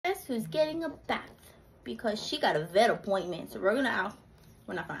who's getting a bath because she got a vet appointment. So we're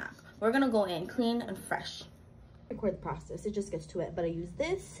gonna go in clean and fresh. Record the process. It just gets to it, but I use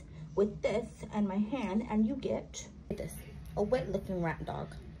this with this and my hand, and you get this, a wet looking rat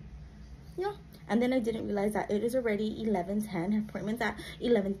dog. Yeah. And then I didn't realize that it is already 11:10. Her appointment's at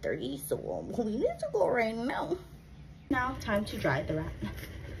 11:30, so we need to go right now. Now time to dry the rat.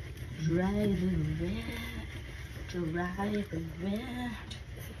 Dry the rat. Dry the rat.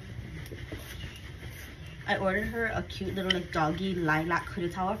 I ordered her a cute little like doggy lilac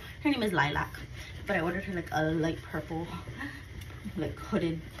hooded towel. Her name is Lilac, but I ordered her like a light purple like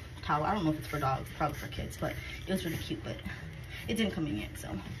hooded towel. I don't know if it's for dogs, probably for kids, but it was really cute, but it didn't come in yet. So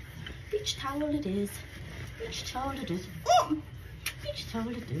beach towel it is. Beach towel it is. Beach towel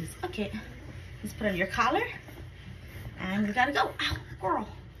it is. Okay, let's put on your collar and we gotta go. Ow, girl,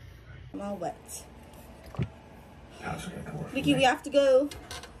 I'm all wet. Vicky, we have to go.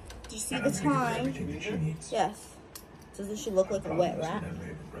 Do you see the time? Yes. Doesn't she look like a wet rat?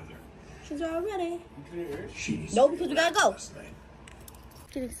 She's all ready. No, because we gotta go.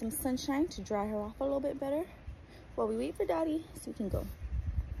 Getting some sunshine to dry her off a little bit better while we wait for Daddy so we can go.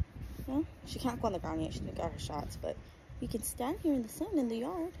 Yeah? She can't go on the ground yet. She's gonna get her shots, but we can stand here in the sun in the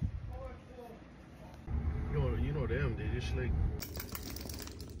yard. You know them, they just like.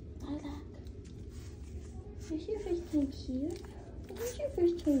 Lilac. Where's your first time here? Where's your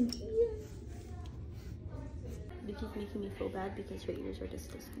first time here? Vicky's making me feel bad because her ears are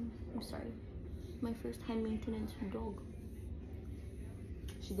disgusting. I'm sorry. My first high maintenance dog.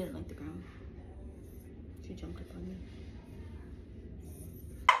 She didn't like the ground. She jumped up on me.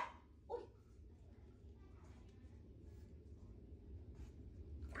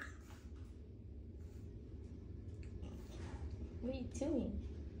 What are you doing?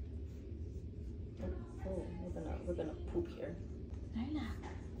 Oh, we're gonna poop here. Lila.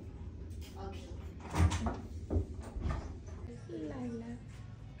 Lila.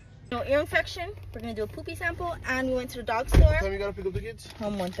 No ear infection. We're gonna do a poopy sample, and we went to the dog store. What time you gotta pick up the kids?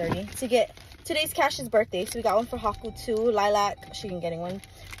 Home 1:30 to get today's Cash's birthday. So we got one for Haku too. Lilac, she can getting one,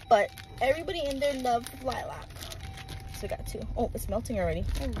 but everybody in there loves Lilac, so we got two. Oh, it's melting already.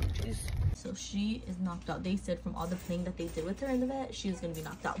 Oh, jeez. So she is knocked out. They said from all the playing that they did with her in the vet, she was gonna be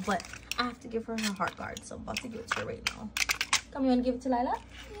knocked out. But I have to give her her heart guard, so I'm about to give it to her right now. Come, you wanna give it to Lila?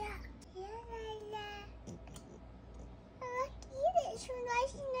 Yeah. Yeah, Lila. I like to eat it. So why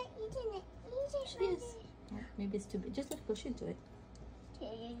is she not eating it? She is. Oh, maybe it's too big. Just let her go. She'll do it.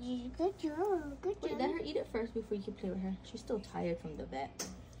 Good job. Good job. Wait, let her eat it first before you can play with her. She's still tired from the vet.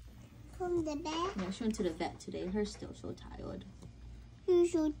 From the vet? Yeah, she went to the vet today. Her still so tired. You're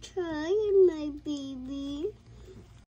so tired, my baby.